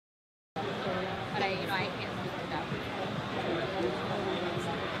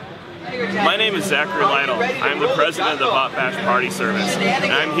My name is Zachary. I'm the president of the Bot Bash Party Service,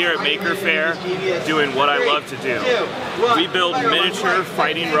 and I'm here at Maker Faire doing what I love to do. We build miniature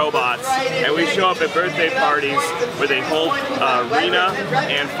fighting robots, and we show up at birthday parties where they hold arena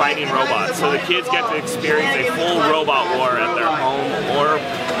and fighting robots. So the kids get to experience a full robot war at their home or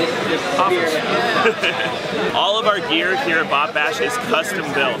office. All of our gear here at Bot Bash is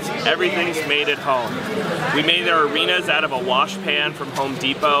custom built. Everything's made at home. We made our arenas out of a wash pan from Home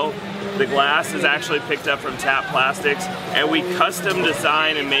Depot. The glass is actually picked up from Tap Plastics, and we custom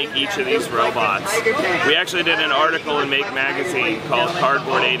design and make each of these robots. We actually did an article in Make Magazine called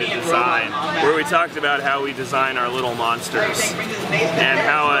Cardboard Aided Design, where we talked about how we design our little monsters and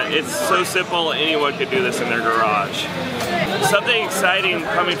how it's so simple anyone could do this in their garage. Something exciting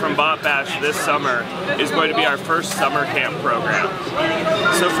coming from Bot Bash this summer is going to be our first summer camp program.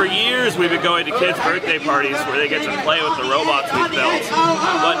 So for years we've been going to kids' birthday parties where they get to play with the robots we've built,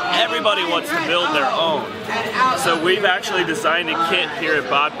 but everybody wants to build their own. So we've actually designed a kit here at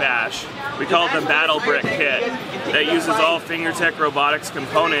Bot Bash. We call it the Battle Brick Kit that uses all Fingertech robotics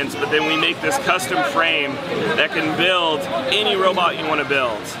components, but then we make this custom frame that can build any robot you want to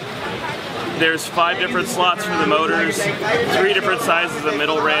build. There's 5 different slots for the motors, 3 different sizes of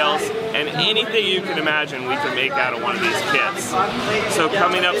middle rails, and anything you can imagine we can make out of one of these kits. So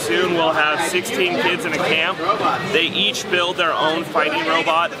coming up soon we'll have 16 kids in a camp. They each build their own fighting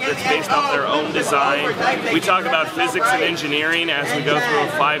robot that's based off their own design. We talk about physics and engineering as we go through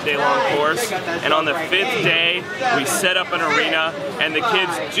a 5-day long course, and on the 5th day we set up an arena and the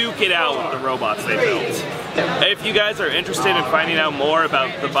kids duke it out with the robots they built. If you guys are interested in finding out more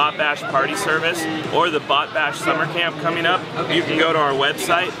about the Bot Bash Party Service or the Bot Bash Summer Camp coming up, you can go to our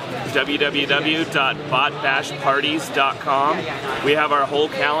website, www.botbashparties.com. We have our whole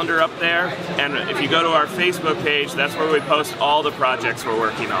calendar up there, and if you go to our Facebook page, that's where we post all the projects we're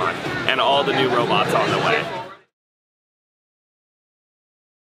working on and all the new robots on the way.